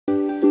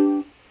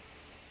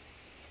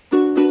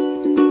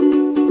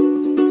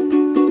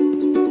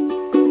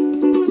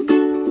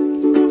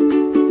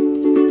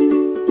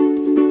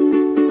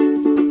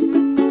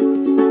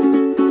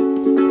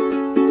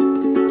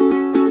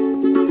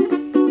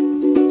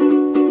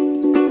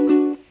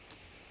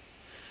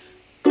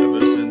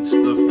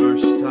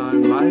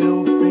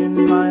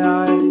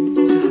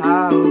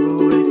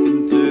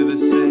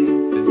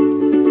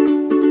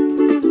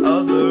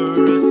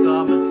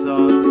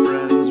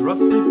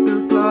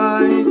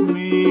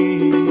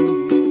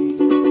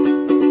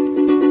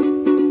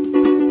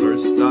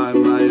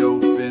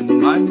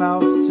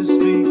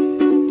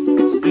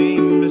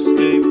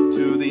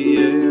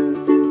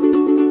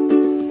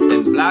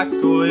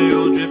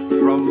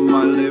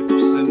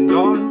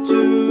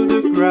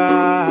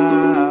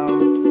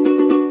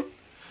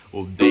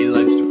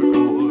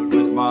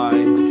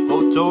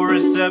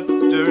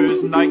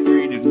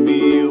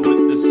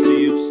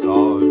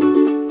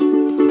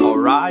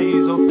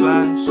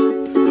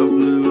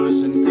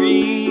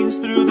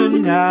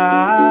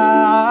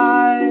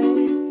night.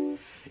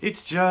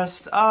 It's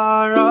just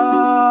our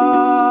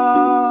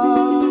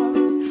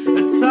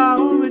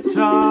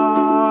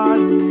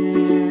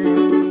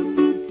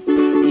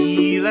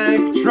Atomatonic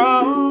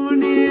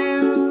electronic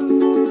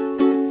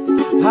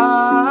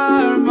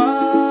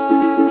harmonics.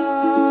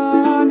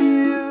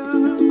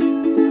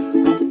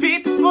 Well,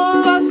 people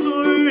are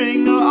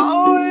soaring,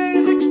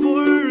 always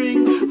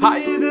exploring,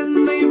 higher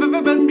than they've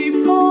ever been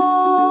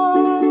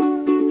before.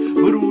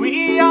 But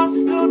we are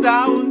still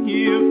down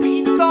here,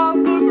 feet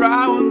on the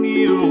ground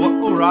here. What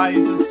will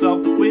rise us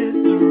up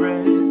with the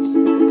rest?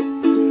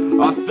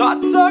 Our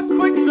thoughts are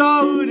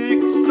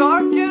quixotic,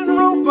 stark and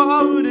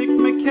robotic,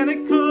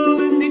 mechanical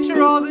in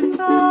nature all the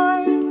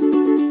time.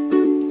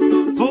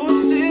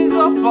 Pulses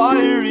are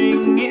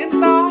firing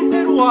in our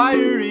head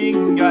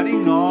wiring,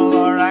 guiding all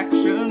our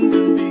actions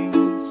and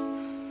beings.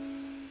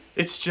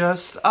 It's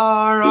just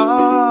our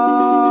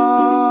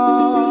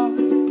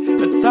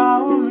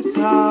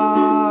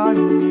Atomatonic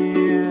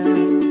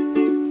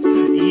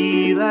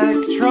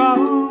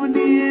electronic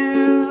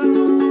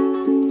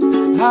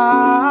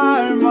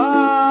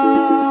harmonics.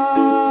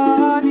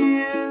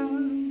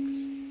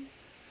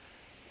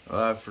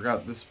 I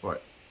forgot this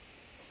part.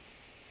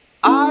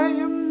 I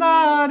am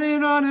not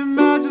an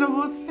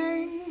unimaginable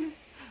thing.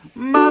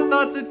 My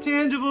thoughts are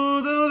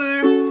tangible, though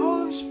they're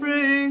full of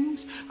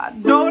springs. I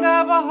don't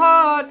have a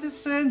heart to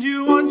send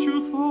you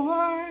untruthful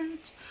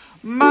words.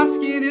 My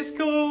skin is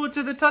cold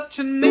to the touch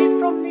and made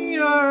from the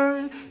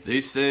earth. They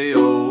say,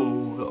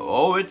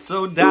 oh, it's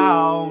so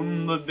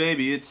down, but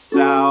baby, it's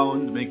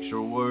sound. Makes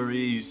your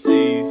worries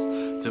cease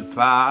to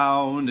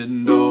pound.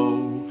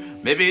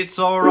 And maybe it's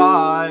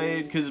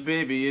alright, 'cause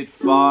baby, it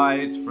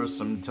fights for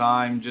some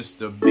time just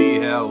to be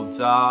held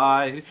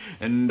tight.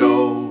 And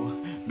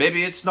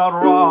maybe it's not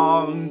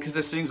wrong, 'cause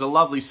it sings a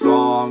lovely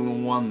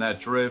song, one that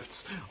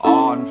drifts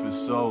on for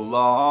so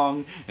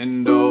long.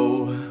 And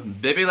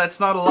baby, let's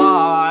not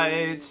lie,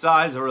 its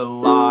eyes are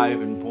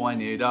alive and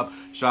pointed up,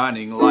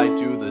 shining light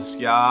to the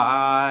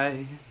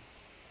sky.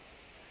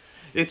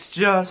 It's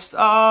just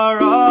our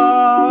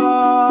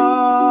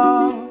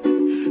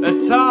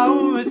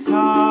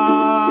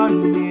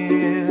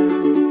Atomatonic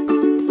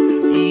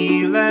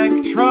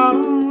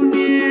electronic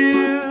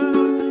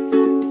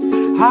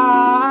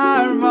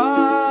harmonics,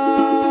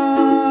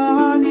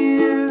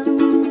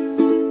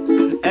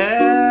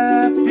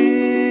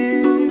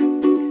 epic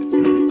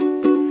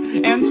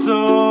and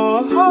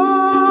so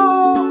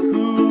cool,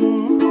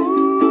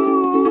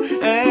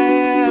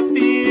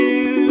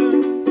 epic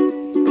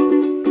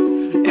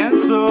and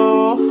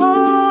so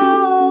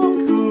cool,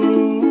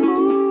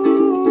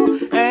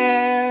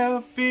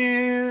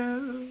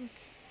 epic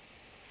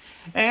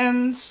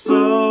and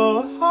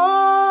so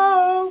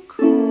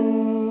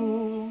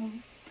cool,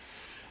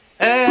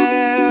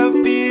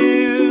 epic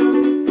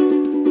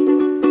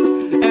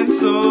and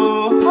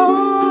so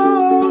cool.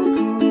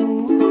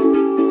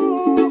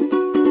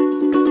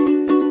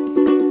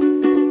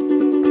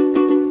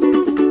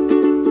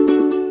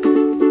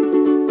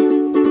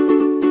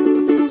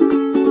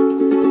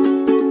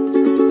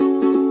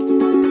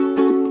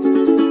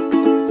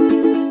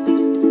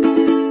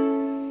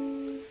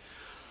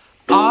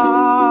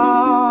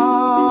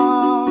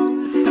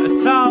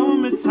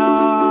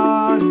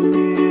 Atomatonic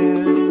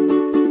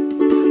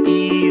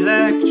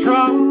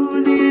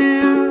electronic